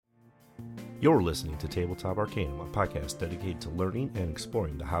You're listening to Tabletop Arcanum, a podcast dedicated to learning and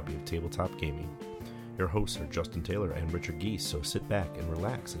exploring the hobby of tabletop gaming. Your hosts are Justin Taylor and Richard Geese, so sit back and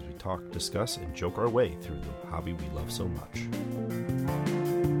relax as we talk, discuss, and joke our way through the hobby we love so much.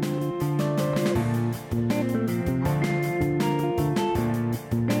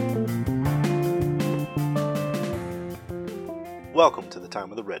 Welcome to the time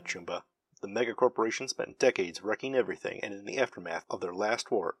of the Red Chumba. The mega corporation spent decades wrecking everything, and in the aftermath of their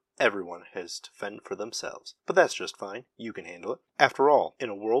last war, everyone has to fend for themselves. But that's just fine. You can handle it. After all, in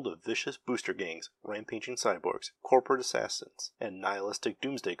a world of vicious booster gangs, rampaging cyborgs, corporate assassins, and nihilistic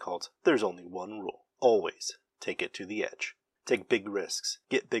doomsday cults, there's only one rule. Always take it to the edge. Take big risks,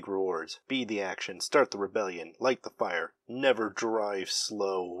 get big rewards, be the action, start the rebellion, light the fire, never drive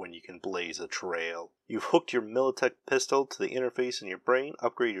slow when you can blaze a trail. You've hooked your Militech pistol to the interface in your brain,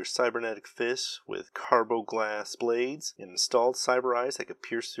 upgrade your cybernetic fists with carboglass blades, and installed cyber eyes that can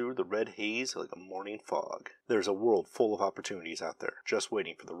pierce through the red haze like a morning fog. There's a world full of opportunities out there, just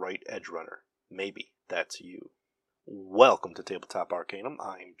waiting for the right edge runner. Maybe that's you. Welcome to Tabletop Arcanum.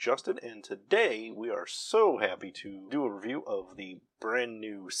 I'm Justin, and today we are so happy to do a review of the brand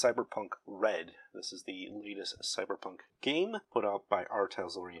new Cyberpunk Red. This is the latest Cyberpunk game put out by R.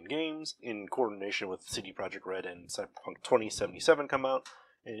 Talzorian Games in coordination with CD Projekt Red and Cyberpunk 2077 come out.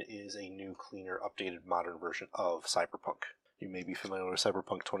 It is a new, cleaner, updated, modern version of Cyberpunk. You may be familiar with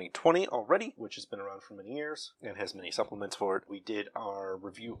Cyberpunk 2020 already, which has been around for many years and has many supplements for it. We did our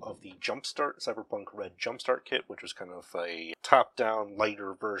review of the Jumpstart, Cyberpunk Red Jumpstart kit, which was kind of a top-down,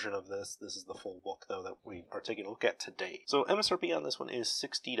 lighter version of this. This is the full book, though, that we are taking a look at today. So MSRP on this one is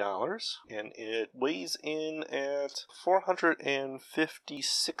 $60, and it weighs in at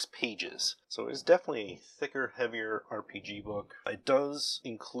 456 pages. So it's definitely a thicker, heavier RPG book. It does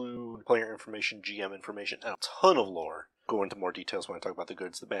include player information, GM information, and a ton of lore. Go into more details when I talk about the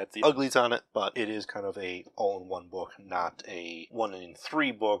goods, the bads, the uglies on it, but it is kind of a all-in-one book, not a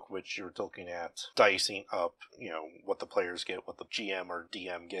 1-in-3 book, which you're looking at dicing up, what the players get, what the GM or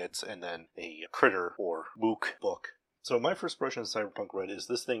DM gets, and then a critter or mook book. So my first impression of Cyberpunk Red is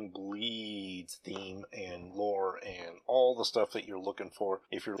this thing bleeds theme and lore and all the stuff that you're looking for.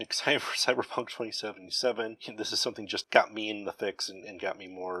 If you're excited for Cyberpunk 2077, this is something just got me in the fix and got me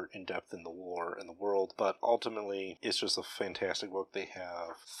more in-depth in the lore and the world. But ultimately, it's just a fantastic book. They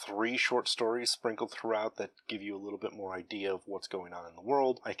have 3 short stories sprinkled throughout that give you a little bit more idea of what's going on in the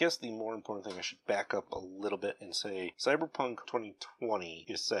world. I guess the more important thing, I should back up a little bit and say Cyberpunk 2020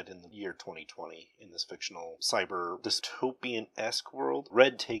 is set in the year 2020 in this fictional cyber dystopian-esque world.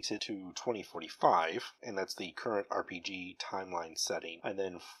 Red takes it to 2045, and that's the current RPG timeline setting. And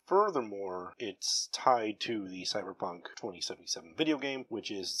then furthermore, it's tied to the Cyberpunk 2077 video game, which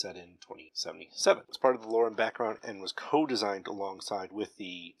is set in 2077. It's part of the lore and background and was co-designed alongside with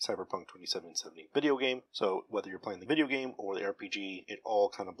the Cyberpunk 2077 video game. So whether you're playing the video game or the RPG, it all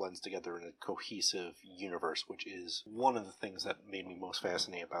kind of blends together in a cohesive universe, which is one of the things that made me most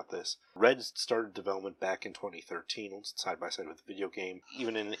fascinated about this. Red started development back in 2013, side by side with the video game.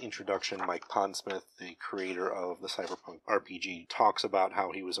 Even in an introduction, Mike Pondsmith, the creator of the Cyberpunk RPG, talks about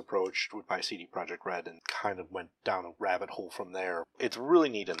how he was approached by CD Projekt Red and kind of went down a rabbit hole from there. It's really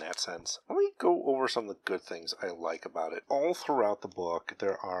neat in that sense. Let me go over some of the good things I like about it. All throughout the book,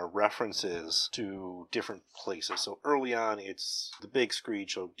 there are references to different places. So early on, it's the big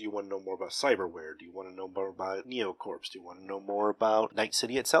screech. So do you want to know more about cyberware? Do you want to know more about Neocorps? Do you want to know more about Night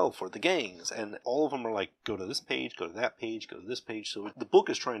City itself or the gangs? And all of them are like, go to this page, go to that page, go to this page. So the book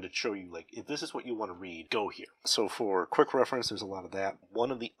is trying to show you, like, if this is what you want to read, go here. So for quick reference, there's a lot of that.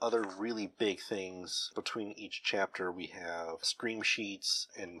 One of the other really big things between each chapter, we have scream sheets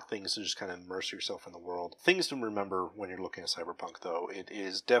and things to just kind of immerse yourself in the world. Things to remember when you're looking at Cyberpunk, though. It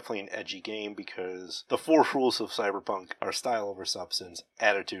is definitely an edgy game because the 4 rules of Cyberpunk are style over substance,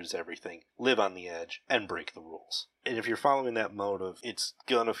 attitude is everything, live on the edge, and break the rules. And if you're following that motive, it's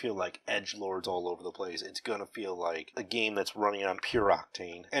gonna feel like edgelords all over the place. It's gonna feel like a game that's running on pure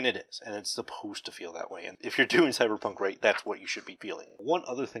octane. And it is. And it's supposed to feel that way. And if you're doing Cyberpunk right, that's what you should be feeling. One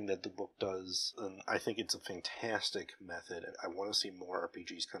other thing that the book does, and I think it's a fantastic method, and I want to see more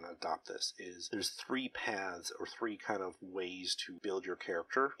RPGs kind of adopt this, is there's 3 paths or 3 kind of ways to build your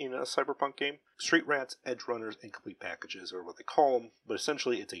character in a Cyberpunk game. Street rats, edge runners, and complete packages are what they call them. But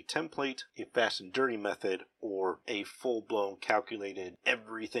essentially, it's a template, a fast and dirty method, or a full-blown calculated,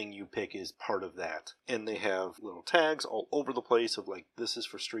 everything you pick is part of that. And they have little tags all over the place of like, this is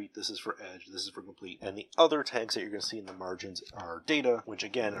for street, this is for edge, this is for complete. And the other tags that you're going to see in the margins are data, which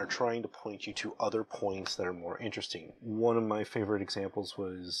again are trying to point you to other points that are more interesting. One of my favorite examples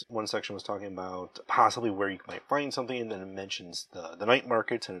was, one section was talking about possibly where you might find something, and then it mentions the night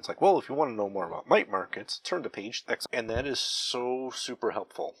markets, and it's like, well, if you want to know more about night markets, turn to page X. And that is so super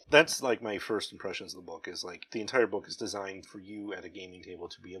helpful. That's like my first impressions of the book, is like the entire book is designed for you at a gaming table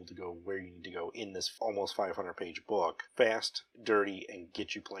to be able to go where you need to go in this almost 500 page book, fast, dirty, and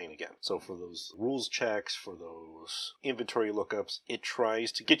get you playing again. So for those rules checks, for those inventory lookups, it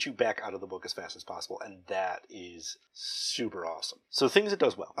tries to get you back out of the book as fast as possible, and that is super awesome. So things it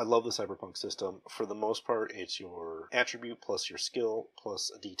does well. I love the Cyberpunk system. For the most part, it's your attribute plus your skill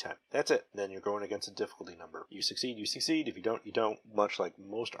plus a d10. That's it. Then you're going against a difficulty number. You succeed, you succeed. If you don't, you don't. Much like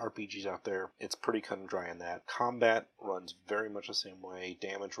most RPGs out there, it's pretty cut and dry in that. Combat runs very much the same way.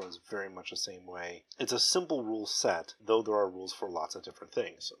 Damage runs very much the same way. It's a simple rule set, though there are rules for lots of different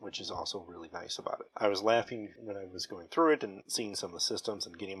things, which is also really nice about it. I was laughing when I was going through it and seeing some of the systems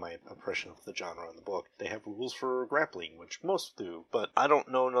and getting my impression of the genre in the book. They have rules for grappling, which most do, but I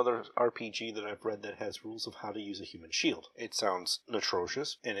don't know another RPG that I've read that has rules of how to use a human shield. It sounds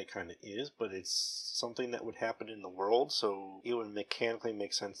atrocious, and it kind of is, but it's something that would happen in the world, so it would mechanically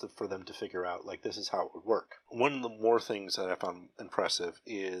make sense for them to figure out, like, this is how it would work. One of the more things that I found impressive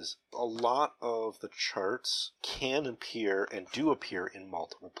is a lot of the charts can appear and do appear in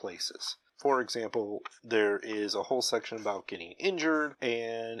multiple places. For example, there is a whole section about getting injured,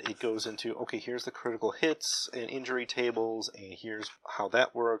 and it goes into, okay, here's the critical hits and injury tables, and here's how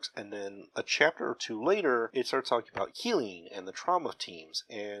that works. And then a chapter or two later, it starts talking about healing and the trauma teams,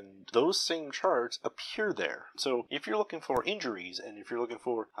 and those same charts appear there. So if you're looking for injuries, and if you're looking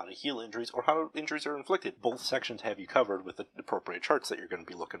for how to heal injuries or how injuries are inflicted, both sections have you covered with the appropriate charts that you're going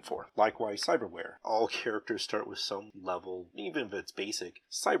to be looking for. Likewise, cyberware. All characters start with some level, even if it's basic,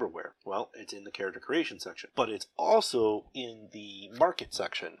 cyberware. Well, it's in the character creation section, but it's also in the market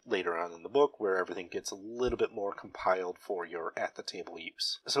section later on in the book, where everything gets a little bit more compiled for your at the table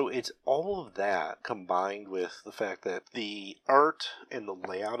use. So it's all of that combined with the fact that the art and the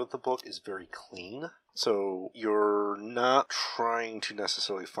layout of the book is very clean. So you're not trying to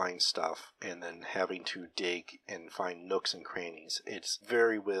necessarily find stuff and then having to dig and find nooks and crannies. It's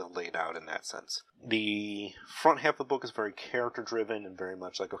very well laid out in that sense. The front half of the book is very character driven and very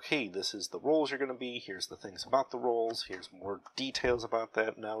much like, okay, this is the roles you're going to be, here's the things about the roles, here's more details about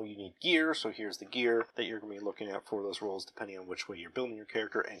that. Now you need gear, so here's the gear that you're going to be looking at for those roles depending on which way you're building your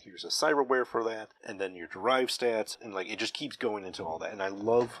character, and here's a cyberware for that, and then your derived stats, and like it just keeps going into all that, and I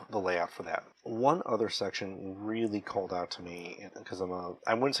love the layout for that. One other section really called out to me, because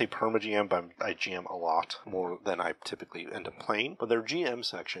I wouldn't say perma-GM, but I GM a lot more than I typically end up playing, but their GM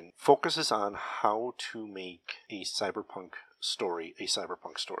section focuses on how to make a cyberpunk story a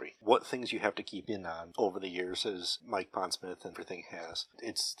cyberpunk story. What things you have to keep in on over the years, as Mike Pondsmith and everything has.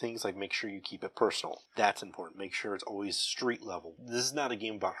 It's things like make sure you keep it personal. That's important. Make sure it's always street level. This is not a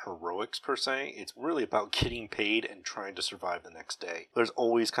game about heroics per se. It's really about getting paid and trying to survive the next day. There's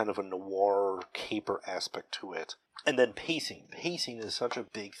always kind of a noir caper aspect to it. And then pacing. Pacing is such a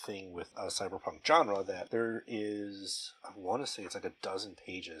big thing with a cyberpunk genre that there is, I want to say it's like a dozen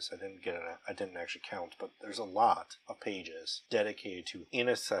pages. I didn't actually count, but there's a lot of pages dedicated to, in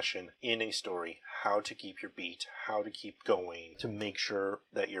a session, in a story, how to keep your beat, how to keep going, to make sure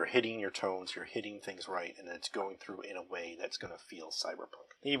that you're hitting your tones, you're hitting things right, and it's going through in a way that's going to feel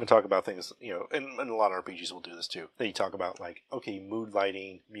cyberpunk. They even talk about things, and a lot of RPGs will do this too. They talk about like, okay, mood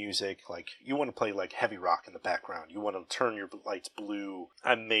lighting, music, like you want to play like heavy rock in the background. You want to turn your lights blue.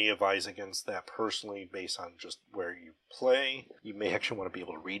 I may advise against that personally based on just where you play. You may actually want to be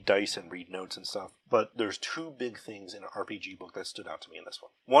able to read dice and read notes and stuff. But there's two big things in an RPG book that stood out to me in this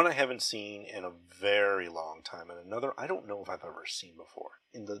one. One I haven't seen in a very long time, and another I don't know if I've ever seen before.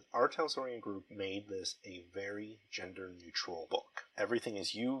 In the Art House Orient group made this a very gender neutral book. Everything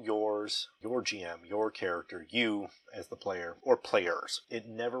is you, yours, your GM, your character, you as the player, or players. It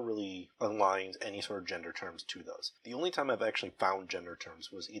never really aligns any sort of gender terms to those. The only time I've actually found gender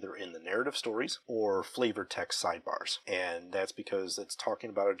terms was either in the narrative stories or flavored text sidebars. And that's because it's talking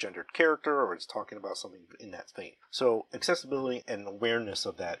about a gendered character or it's talking about something in that vein. So accessibility and awareness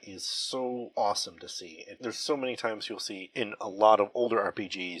of that is so awesome to see. And there's so many times you'll see in a lot of older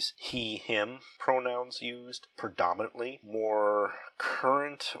RPGs, he, him pronouns used predominantly. More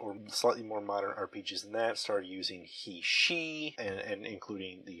current or slightly more modern RPGs than that started using he, she, and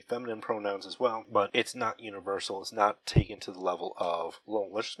including the feminine pronouns as well. But it's not universal. It's not taken to the level of, well,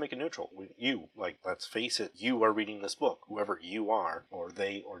 let's just make it neutral. You, like, let's face it, you are reading this book. Whoever you are, or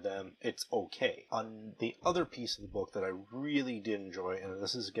they or them, it's okay. On the other piece of the book that I really did enjoy, and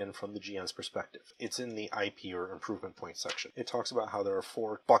this is again from the GM's perspective, it's in the IP or improvement point section. It talks about how there are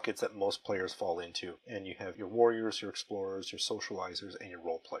 4 buckets that most players fall into, and you have your warriors, your explorers, your socializers, and your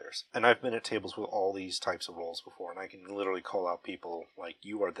role players. And I've been at tables with all these types of roles before, and I can literally call out people like,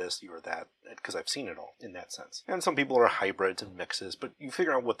 you are this, you are that, because I've seen it all in that sense. And some people are hybrids and mixes, but you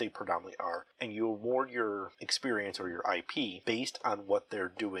figure out what they predominantly are, and you award your experience or your IP based on what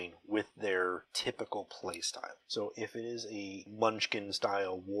they're doing with their typical play style. So if it is a Munchkin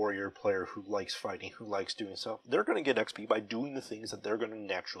style warrior player who likes fighting, who likes doing stuff, they're going to get XP by doing the things that they're going to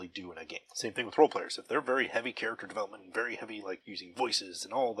naturally do in a game. Same thing with role players. If they're very heavy character development, very heavy like using voices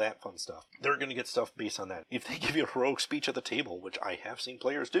and all that fun stuff, they're going to get stuff based on that. If they give you a heroic speech at the table, which I have seen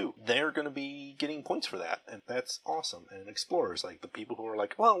players do, they're going to be getting points for that, and that's awesome. And explorers, like the people who are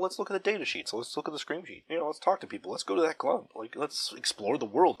like, well, let's look at the data sheet, so let's look at the scream sheet, let's talk to people, let's go to that club, like let's explore the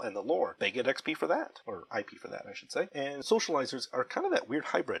world and the lore. They get XP for that, or IP for that, I should say. And socializers are kind of that weird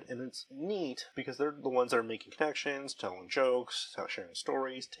hybrid, and it's neat because they're the ones that are making connections, telling jokes, sharing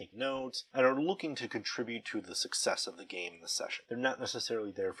stories, taking notes, and are looking to contribute to the success of the game in the session. They're not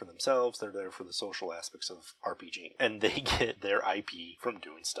necessarily there for themselves, they're there for the social aspects of RPG, and they get their IP from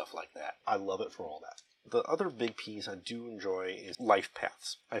doing stuff like that. I love it for all that. The other big piece I do enjoy is life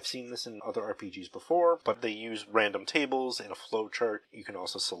paths. I've seen this in other RPGs before, but they use random tables and a flow chart. You can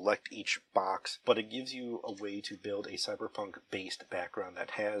also select each box, but it gives you a way to build a cyberpunk-based background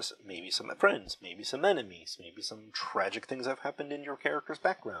that has maybe some friends, maybe some enemies, maybe some tragic things that have happened in your character's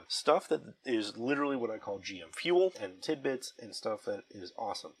background. Stuff that is literally what I call GM fuel and tidbits and stuff that is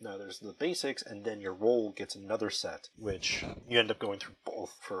awesome. Now there's the basics, and then your role gets another set, which you end up going through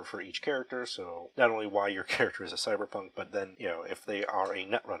both for each character, so not only why your character is a cyberpunk, but then, if they are a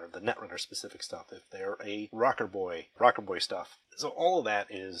netrunner, the netrunner specific stuff. If they're a rocker boy stuff. So all of that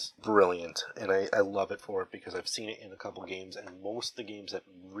is brilliant, and I love it for it because I've seen it in a couple games, and most of the games that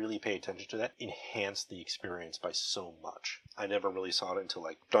really pay attention to that enhance the experience by so much. I never really saw it until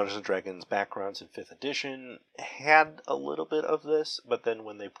like Dungeons & Dragons Backgrounds in 5th edition had a little bit of this, but then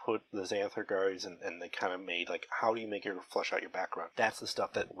when they put the Xanthar guys and they kind of made like, how do you make your flesh out your background? That's the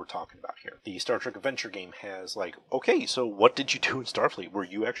stuff that we're talking about here. The Star Trek Adventure game has like, okay, so what did you do in Starfleet? Were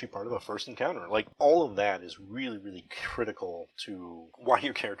you actually part of a first encounter? Like, all of that is really, really critical to why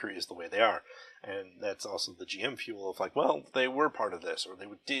your character is the way they are. And that's also the GM fuel of like, well, they were part of this, or they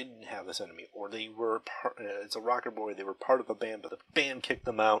didn't have this enemy, or they were it's a rocker boy, they were part of a band, but the band kicked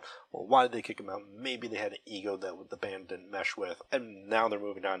them out. Well, why did they kick them out? Maybe they had an ego that the band didn't mesh with, and now they're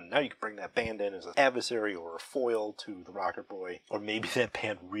moving on, and now you can bring that band in as an adversary or a foil to the rocker boy, or maybe that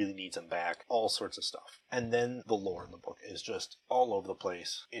band really needs them back, all sorts of stuff. And then the lore in the book is just all over the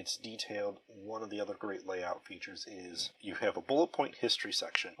place. It's detailed. One of the other great layout features is you have a bullet point history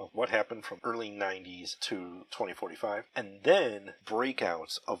section of what happened from early 90s to 2045, and then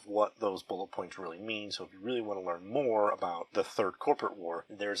breakouts of what those bullet points really mean. So if you really want to learn more about the Third Corporate War,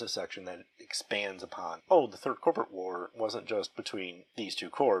 there's a section that expands upon, the Third Corporate War wasn't just between these two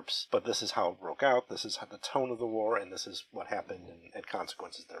corps, but this is how it broke out, this is how the tone of the war, and this is what happened and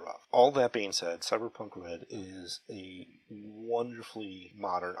consequences thereof. All that being said, Cyberpunk Red is a wonderfully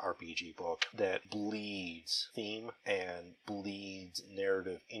modern RPG book that bleeds theme and bleeds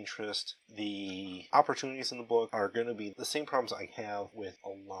narrative interest. The opportunities in the book are going to be the same problems I have with a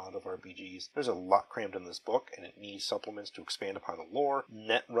lot of RPGs. There's a lot crammed in this book, and it needs supplements to expand upon the lore.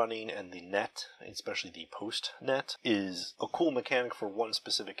 Net running and the net, especially the post-net, is a cool mechanic for one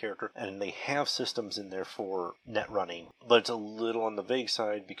specific character, and they have systems in there for net running, but it's a little on the vague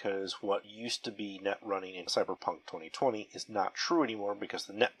side because what used to be net running in Cyberpunk 2020 is not true anymore because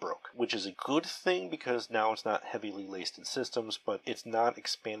the net broke, which is a good thing because now it's not heavily laced in systems, but it's not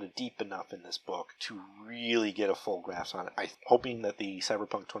expanded deep enough in this book to really get a full grasp on it. I'm hoping that the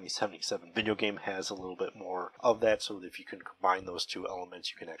Cyberpunk 2077 video game has a little bit more of that, so that if you can combine those two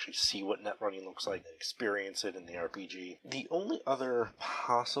elements, you can actually see what net running looks like and experience it in the RPG. The only other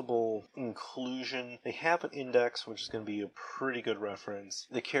possible inclusion, they have an index, which is going to be a pretty good reference.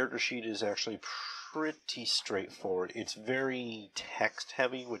 The character sheet is actually pretty straightforward. It's very text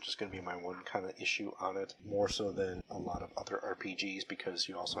heavy, which is going to be my one kind of issue on it, more so than a lot of other RPGs, because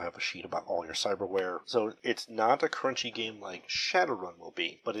you also have a sheet about all your cyberware. So it's not a crunchy game like Shadowrun will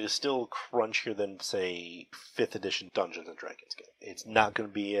be, but it is still crunchier than, say, 5th edition Dungeons & Dragons game. It's not going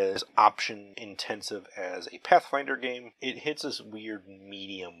to be as option intensive as a Pathfinder game. It hits this weird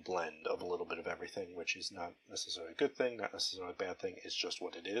medium blend of a little bit of everything, which is not necessarily a good thing, not necessarily a bad thing. It's just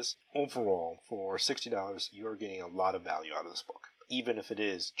what it is. Overall, for $60, you are getting a lot of value out of this book. Even if it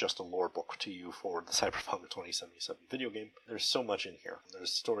is just a lore book to you for the Cyberpunk 2077 video game, there's so much in here.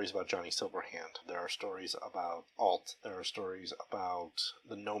 There's stories about Johnny Silverhand. There are stories about Alt. There are stories about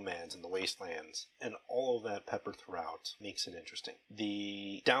the Nomads and the Wastelands. And all of that peppered throughout makes it interesting.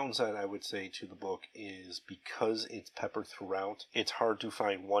 The downside, I would say, to the book is because it's peppered throughout, it's hard to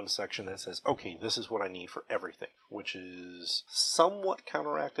find one section that says, okay, this is what I need for everything, which is somewhat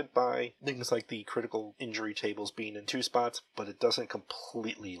counteracted by things like the critical injury tables being in 2 spots, but it doesn't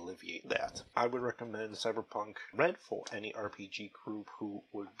completely alleviate that. I would recommend Cyberpunk Red for any RPG group who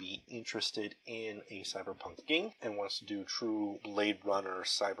would be interested in a Cyberpunk game and wants to do true Blade Runner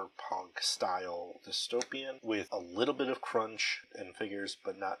Cyberpunk style dystopian with a little bit of crunch and figures,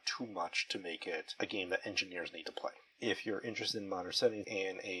 but not too much to make it a game that engineers need to play. If you're interested in modern settings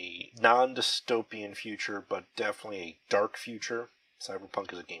and a non-dystopian future, but definitely a dark future,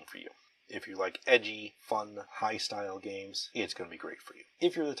 Cyberpunk is a game for you. If you like edgy, fun, high-style games, it's going to be great for you.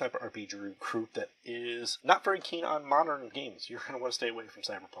 If you're the type of RPG group that is not very keen on modern games, you're going to want to stay away from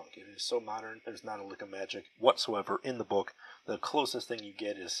Cyberpunk. It is so modern, there's not a lick of magic whatsoever in the book. The closest thing you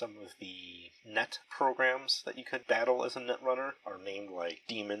get is some of the net programs that you could battle as a netrunner are named like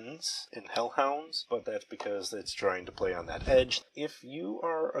demons and hellhounds, but that's because it's trying to play on that edge. If you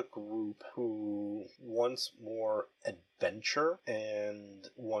are a group who wants more adventure and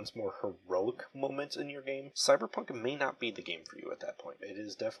wants more heroic moments in your game, Cyberpunk may not be the game for you at that point. It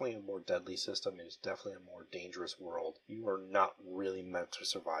is definitely a more deadly system. It is definitely a more dangerous world. You are not really meant to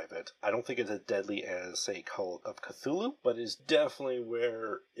survive it. I don't think it's as deadly as, say, Call of Cthulhu, but it is definitely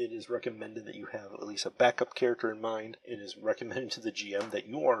where it is recommended that you have at least a backup character in mind. It is recommended to the GM that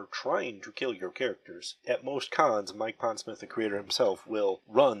you are trying to kill your characters. At most cons, Mike Pondsmith, the creator himself, will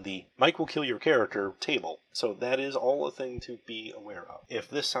run the Mike will kill your character table. So that is all a thing to be aware of. If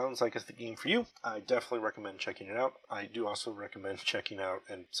this sounds like it's the game for you, I definitely recommend checking it out. I do also recommend checking out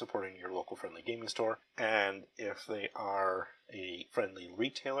and supporting your local friendly gaming store. And if they are a friendly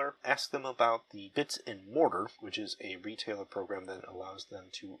retailer, ask them about the Bits and Mortar, which is a retailer program that allows them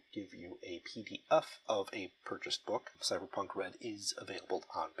to give you a PDF of a purchased book. Cyberpunk Red is available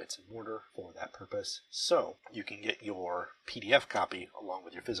on Bits and Mortar for that purpose. So you can get your PDF copy along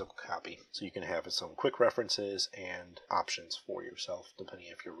with your physical copy, so you can have some quick references and options for yourself, depending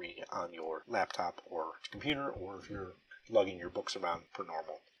if you're reading it on your laptop or computer, or if you're lugging your books around per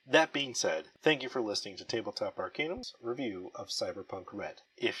normal. That being said, thank you for listening to Tabletop Arcanum's review of Cyberpunk Red.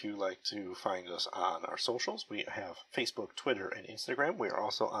 If you'd like to find us on our socials, we have Facebook, Twitter, and Instagram. We are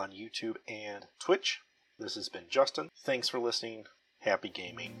also on YouTube and Twitch. This has been Justin. Thanks for listening. Happy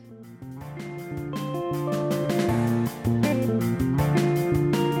gaming.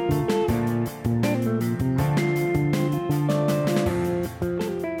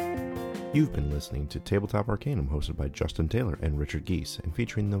 You've been listening to Tabletop Arcanum, hosted by Justin Taylor and Richard Geese, and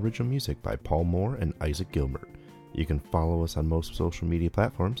featuring the original music by Paul Moore and Isaac Gilbert. You can follow us on most social media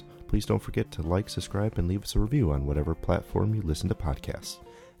platforms. Please don't forget to like, subscribe, and leave us a review on whatever platform you listen to podcasts.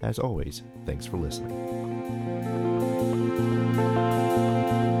 As always, thanks for listening.